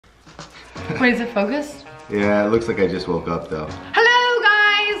Wait, is it focused? Yeah, it looks like I just woke up though. Hello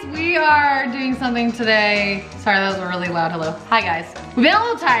guys! We are doing something today. Sorry, that was a really loud hello. Hi guys. We've been a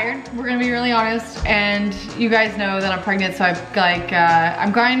little tired, we're gonna be really honest, and you guys know that I'm pregnant, so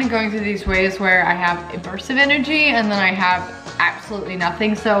I'm going through these waves where I have a burst of energy and then I have absolutely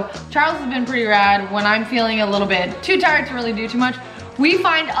nothing. So Charles has been pretty rad. When I'm feeling a little bit too tired to really do too much, we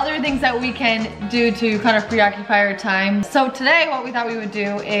find other things that we can do to kind of preoccupy our time. So today what we thought we would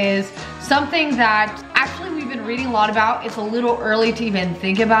do is something that actually we've been reading a lot about. It's a little early to even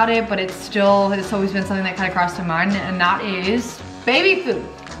think about it, but it's always been something that kind of crossed my mind, and that is baby food.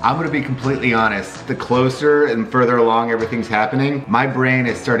 I'm gonna be completely honest. The closer and further along everything's happening, my brain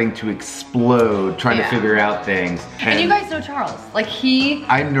is starting to explode trying to figure out things. And you guys know Charles. Like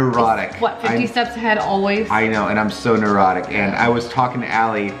I'm neurotic. Is, what, 50 steps ahead always? I know, and I'm so neurotic. And I was talking to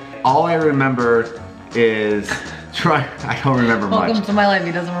Allie. All I remember is I don't remember much. Welcome to my life,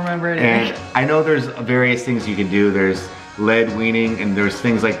 he doesn't remember anything. And I know there's various things you can do. There's lead weaning and there's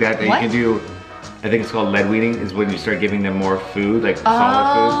things like that you can do. I think it's called lead weaning, is when you start giving them more food, like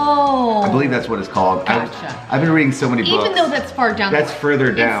solid food. I believe that's what it's called. Gotcha. I've been reading so many books. Even though that's far down the way. That's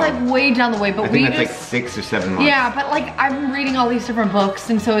further down. It's like way down the way, but I think that's like 6 or 7 months. Yeah, but like I've been reading all these different books,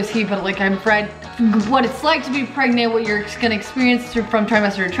 and so is he, but like I've read what it's like to be pregnant, what you're gonna experience from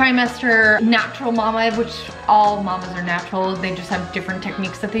trimester to trimester, natural mama, which all mamas are natural, they just have different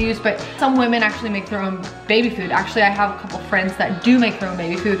techniques that they use, but some women actually make their own baby food. Actually, I have a couple friends that do make their own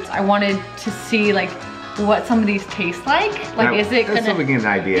baby food. I wanted to see like what some of these taste like. Like, is it gonna, so we get an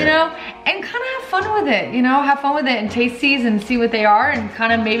idea, you know, and kind of have fun with it, you know, have fun with it and taste these and see what they are, and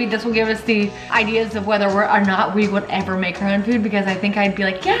kind of maybe this will give us the ideas of whether or not we would ever make our own food, because I think I'd be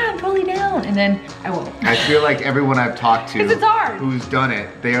like, yeah, I'm totally down, and then I won't. I feel like everyone I've talked to it's hard. Who's done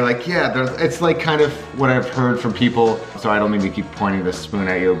it, they are like, yeah, it's like kind of what I've heard from people. Sorry, I don't mean to keep pointing the spoon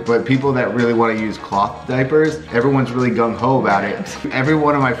at you, but people that really want to use cloth diapers, everyone's really gung-ho about it. Every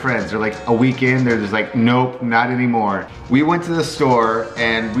one of my friends are like, a week in, they're just like, nope, not anymore. We went to the store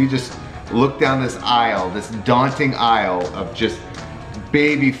and we just looked down this aisle, this daunting aisle of just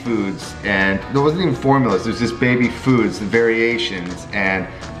baby foods, and there wasn't even formulas, there's just baby foods and variations, and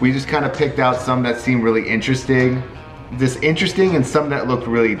we just kind of picked out some that seemed really interesting and some that looked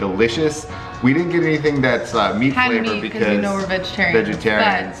really delicious. We didn't get anything that's meat flavor because you know we're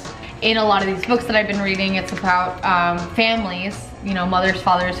vegetarians. But in a lot of these books that I've been reading, it's about families, you know, mothers,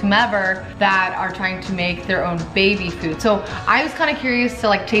 fathers, whomever, that are trying to make their own baby food. So I was kind of curious to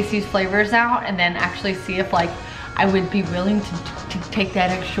like taste these flavors out and then actually see if like I would be willing to take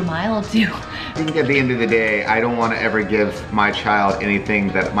that extra mile to. I think at the end of the day, I don't want to ever give my child anything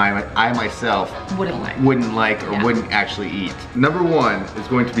that I myself wouldn't like or wouldn't actually eat. Number 1 is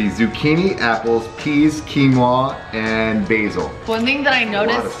going to be zucchini, apples, peas, quinoa, and basil. One thing that I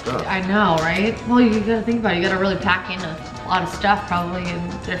noticed, I know, right? Well, you gotta think about it, you gotta really pack in a lot of stuff probably in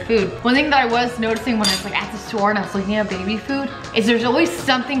their food. One thing that I was noticing when I was like at the store and I was looking at baby food is there's always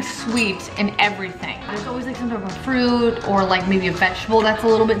something sweet in everything. There's always like some type of fruit or like maybe a vegetable that's a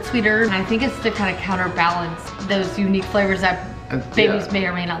little bit sweeter. And I think it's to kind of counterbalance those unique flavors that babies may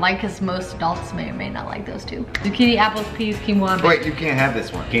or may not like, because most adults may or may not like those too. Zucchini, apples, peas, quinoa. Wait, you can't have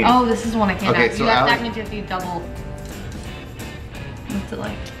this one. Oh, this is one I can't have. So that means you have to eat double. What's it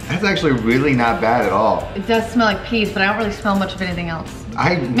like? That's actually really not bad at all. It does smell like peas, but I don't really smell much of anything else.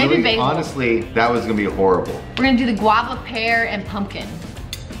 Maybe basil. Honestly, that was gonna be horrible. We're gonna do the guava, pear, and pumpkin.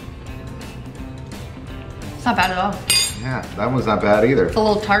 It's not bad at all. Yeah, that one's not bad either. It's a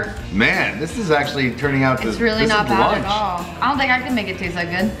little tart. Man, this is actually turning out to It's really not bad at all. I don't think I can make it taste that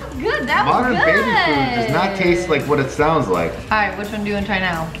good. Good, that was good. Modern baby food does not taste like what it sounds like. All right, which one do you want to try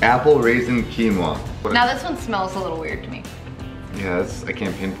now? Apple, raisin, quinoa. Now this one smells a little weird to me. Yeah, I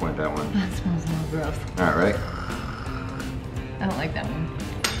can't pinpoint that one. That smells a little gross. All right. I don't like that one.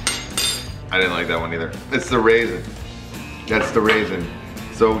 I didn't like that one either. It's the raisin. That's the raisin.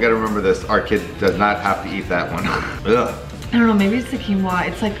 So we gotta remember this. Our kid does not have to eat that one. Ugh. I don't know, maybe it's the quinoa.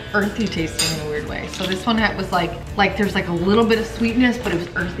 It's like earthy tasting in a weird way. So this one was like there's like a little bit of sweetness, but it was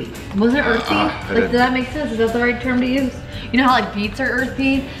earthy. Was it earthy? Does that make sense? Is that the right term to use? You know how like beets are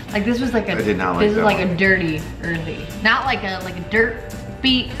earthy? Like this was like a, this is like a dirty earthy. Not like a dirt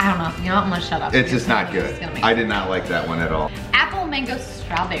beet. I don't know, you know what? I'm gonna shut up. It's just not good. I did not like that one at all. Apple, mango,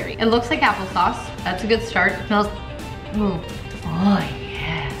 strawberry. It looks like applesauce. That's a good start. It smells, ooh. Oh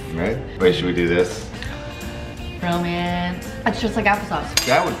yes. Right? Wait, should we do this? Romance. It's just like applesauce.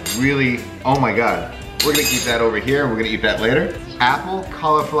 That was really, oh my God. We're gonna keep that over here and we're gonna eat that later. Apple,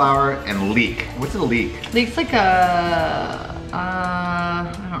 cauliflower, and leek. What's a leek? Leek's like a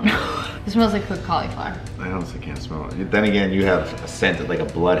I don't know. It smells like cooked cauliflower. I honestly can't smell it. Then again, you have a scent of like a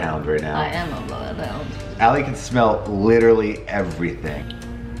bloodhound right now. I am a bloodhound. Allie can smell literally everything.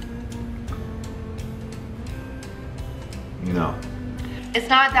 No. It's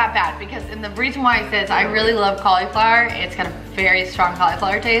not that bad because, and the reason why it says I really love cauliflower, it's got a very strong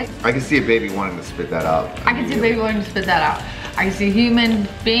cauliflower taste. I can see a baby wanting to spit that out. I can see a baby wanting to spit that out. I can see a human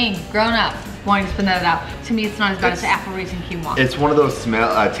being, grown up, wanting to spit that out. To me, it's not as bad as apple raisin quinoa. It's one of those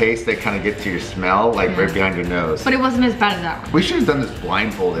tastes that kind of get to your smell, like right behind your nose. But it wasn't as bad as that one. We should have done this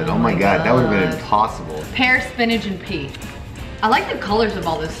blindfolded. Oh my God, that would have been impossible. Pear, spinach, and pea. I like the colors of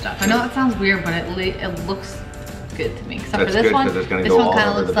all this stuff. I know that sounds weird, but it looks good to me. Except for this one, this one kind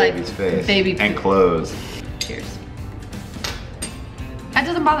of looks the baby's face baby and clothes. Cheers. That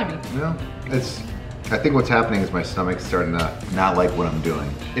doesn't bother me. No, I think what's happening is my stomach's starting to not like what I'm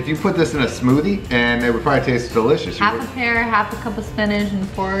doing. If you put this in a smoothie, and it would probably taste delicious. Half a pear, half a cup of spinach, and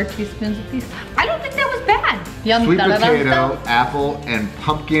 4 teaspoons of peas. I don't think that was bad. Yum. Sweet potato, apple, and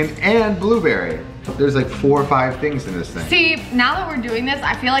pumpkin, and blueberry. There's like 4 or 5 things in this thing. See, now that we're doing this,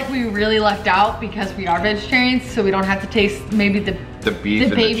 I feel like we really lucked out because we are vegetarians, so we don't have to taste maybe the beef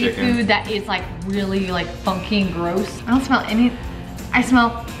and baby the chicken. food that is like really like funky and gross. I don't smell any, I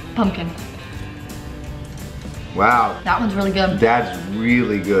smell pumpkin. Wow. That one's really good. That's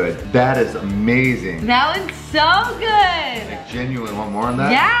really good. That is amazing. That one's so good. Like genuinely want more on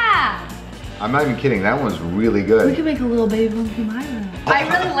that? Yeah. I'm not even kidding, that one's really good. We could make a little baby pumpkin pie. I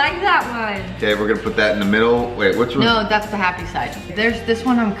really like that one. Okay, we're gonna put that in the middle. Wait, which one? No, that's the happy side. There's this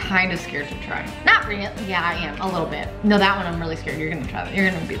one I'm kind of scared to try. Not really, yeah, I am, a little bit. No, that one I'm really scared. You're gonna try that. You're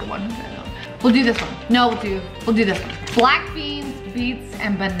gonna be the one. We'll do this one. No, we'll do this one. Black beans, beets,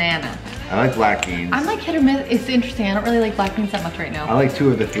 and banana. I like black beans. I'm like hit or miss. It's interesting. I don't really like black beans that much right now. I like 2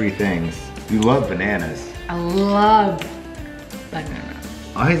 of the 3 things. You love bananas. I love banana.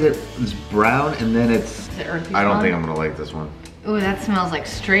 Why is it's brown and then it's... Is it earthy? I don't think I'm gonna like this one. Ooh, that smells like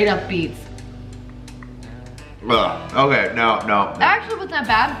straight up beets. Ugh. Okay, no. That actually wasn't that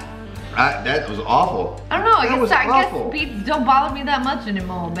bad. That was awful. I don't know, I awful. guess beets don't bother me that much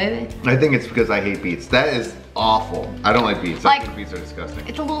anymore, baby. I think it's because I hate beets. That is awful. I don't like beets. I think beets are disgusting.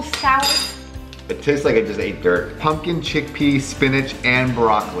 It's a little sour. It tastes like I just ate dirt. Pumpkin, chickpea, spinach, and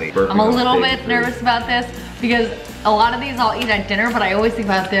broccoli. I'm a little bit nervous about this because a lot of these I'll eat at dinner, but I always think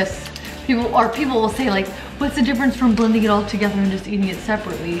about this. People will say like, what's the difference from blending it all together and just eating it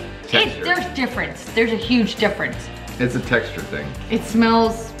separately? There's difference. There's a huge difference. It's a texture thing. It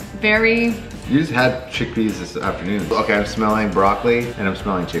smells very... You just had chickpeas this afternoon. Okay, I'm smelling broccoli and I'm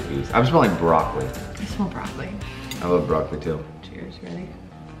smelling chickpeas. I'm smelling broccoli. I smell broccoli. I love broccoli too. Cheers, ready?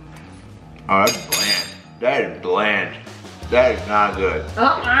 Oh, that's bland. That is bland. That is not good.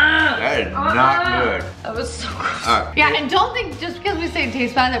 That is not good. That was so gross. Yeah, and don't think just because we say it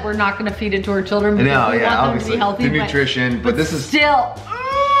tastes bad that we're not gonna feed it to our children because no, we want them obviously. to be healthy. The nutrition, but this is still.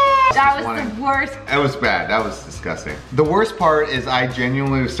 That was the worst. That was bad. That was disgusting. The worst part is I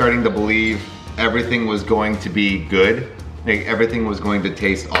genuinely was starting to believe everything was going to be good. Like everything was going to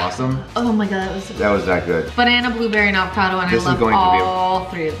taste awesome. Oh my God, that was that good. Banana, blueberry, and avocado, and this I love all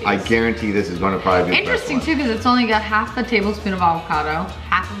 3 of these. I guarantee this is going to probably be interesting too, because it's only got half a tablespoon of avocado,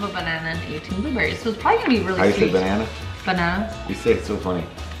 half of a banana, and 18 blueberries. So it's probably gonna be really sweet. How do you say banana? Banana. You say it so funny.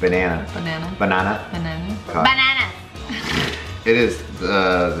 Banana. Banana. Banana. Banana. Banana. It is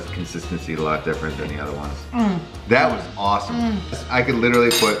the consistency a lot different than the other ones. That was awesome. I could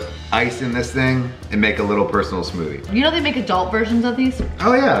literally put ice in this thing and make a little personal smoothie. You know they make adult versions of these?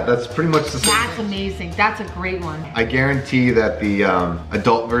 Oh yeah, that's pretty much the same. That's amazing. That's a great one. I guarantee that the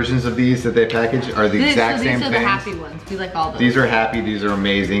adult versions of these that they package are the exact same thing. These are the happy ones. We like all those. These are happy, these are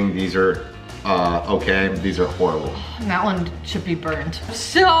amazing, these are okay, these are horrible. And that one should be burned. I'm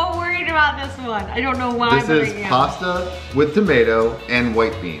so worried about this one. I don't know why. This is pasta with tomato and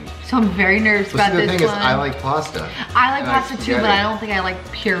white beans. So I'm very nervous about this one. The thing is, I like pasta. I like pasta too, but I don't think I like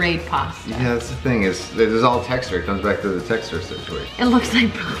pureed pasta. Yeah, that's the thing, is there's all texture. It comes back to the texture situation. It looks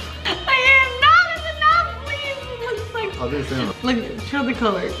like poop. Not enough, please. It looks like... Oh, this is... Look, show the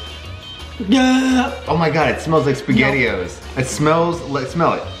color. Yeah. Oh my God, it smells like SpaghettiOs. No. It smells like,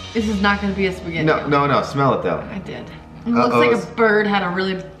 smell it. This is not gonna be a spaghetti. No, smell it though. I did. It looks like a bird had a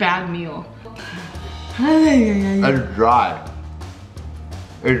really bad meal. It's dry.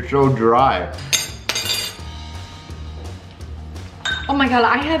 It's so dry. Oh my God,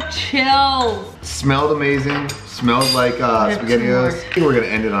 I have chills. Smelled amazing. Smelled like SpaghettiOs. I think we're gonna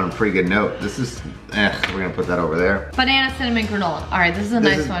end it on a pretty good note. This is, we're gonna put that over there. Banana cinnamon granola. All right, this is a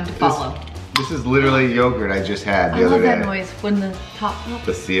nice one to follow. This is literally yogurt I just had the other day. I love that noise when the top.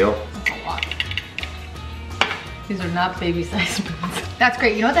 The seal. That's a lot. These are not baby size spoons. That's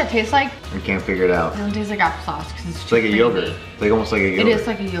great. You know what that tastes like? I can't figure it out. It doesn't taste like applesauce because it's It's like a yogurt. It's like almost like a yogurt. It is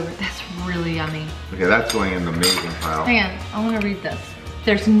like a yogurt. That's really yummy. Okay, that's going in the amazing pile. Hang on, I want to read this.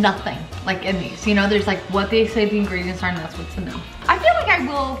 There's nothing like in these. You know, there's like what they say the ingredients are, and that's what's in them. I feel like I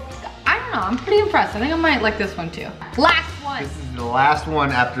will. I don't know. I'm pretty impressed. I think I might like this one too. Last one. This is the last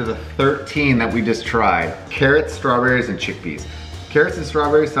one after the 13 that we just tried. Carrots, strawberries, and chickpeas. Carrots and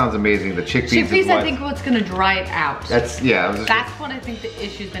strawberries sounds amazing. The chickpeas is what, I think what's gonna dry it out. That's, yeah. That's what I think the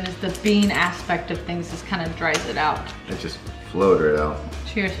issue's been, is the bean aspect of things just kind of dries it out. It just flowed right out.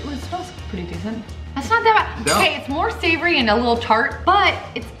 Cheers. Ooh, it smells pretty decent. That's not that bad. No. Okay, it's more savory and a little tart, but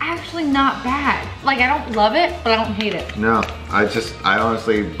it's actually not bad. Like, I don't love it, but I don't hate it. No, I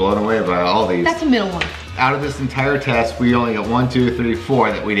honestly blown away by all these. That's a middle one. Out of this entire test, we only got 1, 2, 3,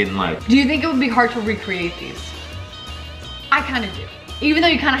 4 that we didn't like. Do you think it would be hard to recreate these? I kind of do. Even though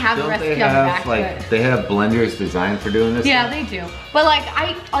you kind of have the recipe on the back. Like, they have blenders designed for doing this? Yeah, they do. But like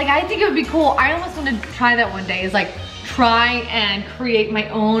I think it would be cool. I almost want to try that one day, is like try and create my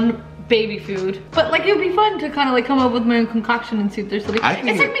own baby food. But like it would be fun to kind of like come up with my own concoction and see if there's something.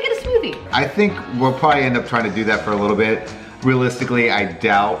 It's like making a smoothie. I think we'll probably end up trying to do that for a little bit. Realistically, I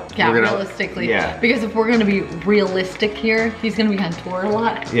doubt we're gonna, realistically. Yeah. Because if we're gonna be realistic here, he's gonna be on tour a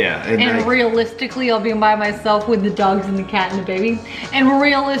lot. Yeah. And realistically, I'll be by myself with the dogs and the cat and the baby. And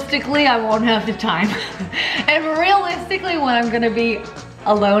realistically, I won't have the time. And realistically, when I'm gonna be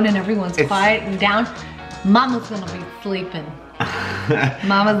alone and everyone's quiet and down, Mama's gonna be sleeping.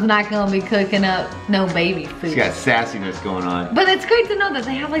 Mama's not gonna be cooking up no baby food. She's got sassiness going on. But it's great to know that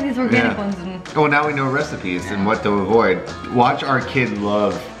they have like these organic ones. And well, now we know recipes and what to avoid. Watch our kid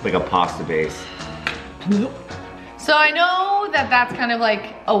love like a pasta base. So I know that that's kind of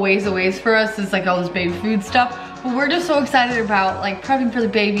like a ways for us, is like all this baby food stuff. But we're just so excited about like prepping for the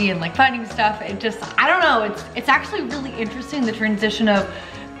baby and like finding stuff. It just, I don't know, it's actually really interesting, the transition of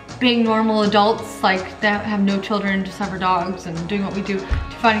being normal adults, like that have no children, just have our dogs and doing what we do, to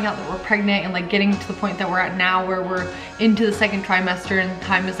finding out that we're pregnant and like getting to the point that we're at now where we're into the 2nd trimester and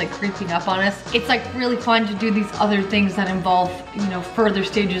time is like creeping up on us. It's like really fun to do these other things that involve, you know, further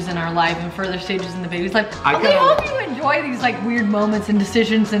stages in our life and further stages in the baby's life. We hope you enjoy these like weird moments and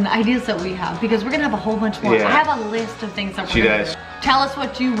decisions and ideas that we have, because we're gonna have a whole bunch more. I have a list of things that we're gonna do. Tell us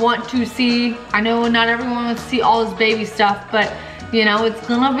what you want to see. I know not everyone wants to see all this baby stuff, but you know, it's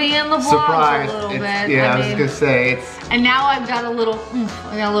gonna be in the vlog a little bit. Yeah, I was gonna say, it's... And now I've got a little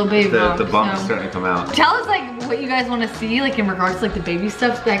baby bump. The bump's starting to come out. Tell us like what you guys wanna see, like in regards to like the baby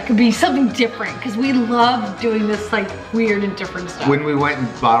stuff that could be something different, because we love doing this like weird and different stuff. When we went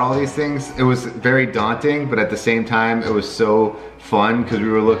and bought all these things, it was very daunting, but at the same time, it was so fun, because we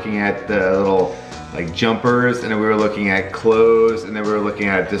were looking at the little like jumpers, and then we were looking at clothes, and then we were looking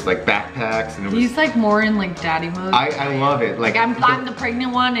at just like backpacks, and it was... He's like more in like daddy mode. I love it. Like I'm the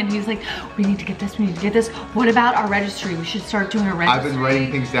pregnant one, and he's like, we need to get this, we need to get this. What about our registry? We should start doing a registry. I've been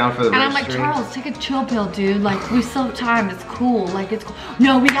writing things down for the registry. And I'm like, Charles, take a chill pill, dude. Like, we still have time, it's cool. Like, it's cool.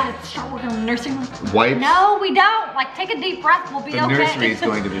 No, we gotta start working on the nursing. Like, wipes? No, we don't. Like, take a deep breath, we'll be okay. The nursery is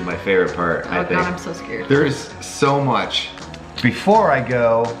going to be my favorite part, I think. God, I'm so scared. There's so much. Before I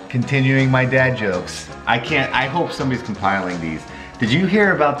go, continuing my dad jokes, I hope somebody's compiling these. Did you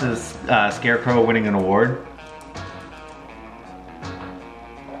hear about this scarecrow winning an award?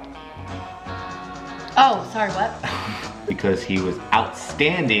 Oh, sorry, what? Because he was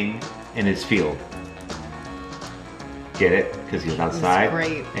outstanding in his field. Get it? Because he was outside.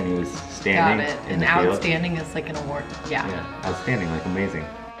 Great. And he was standing in the field. Outstanding is like an award. Yeah. Yeah, outstanding, like amazing.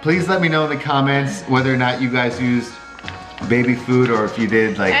 Please let me know in the comments whether or not you guys used baby food, or if you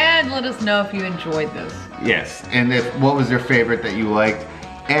did like... And let us know if you enjoyed this. Yes, and what was your favorite that you liked.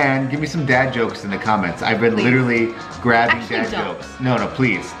 And give me some dad jokes in the comments. I've been literally grabbing dad jokes. No,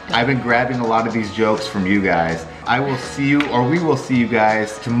 please. I've been grabbing a lot of these jokes from you guys. I will see you, or we will see you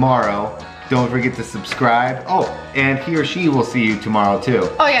guys tomorrow. Don't forget to subscribe. Oh, and he or she will see you tomorrow too.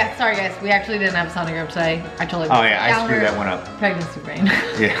 Oh yeah, sorry guys. We actually didn't have a sonogram today. I totally... Oh yeah, I screwed that one up. Pregnancy brain.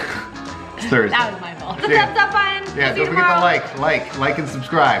 Yeah. It's Thursday. That was my fault. Thumbs up, fine. Yeah, don't forget to like and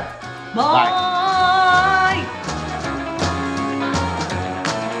subscribe. Bye.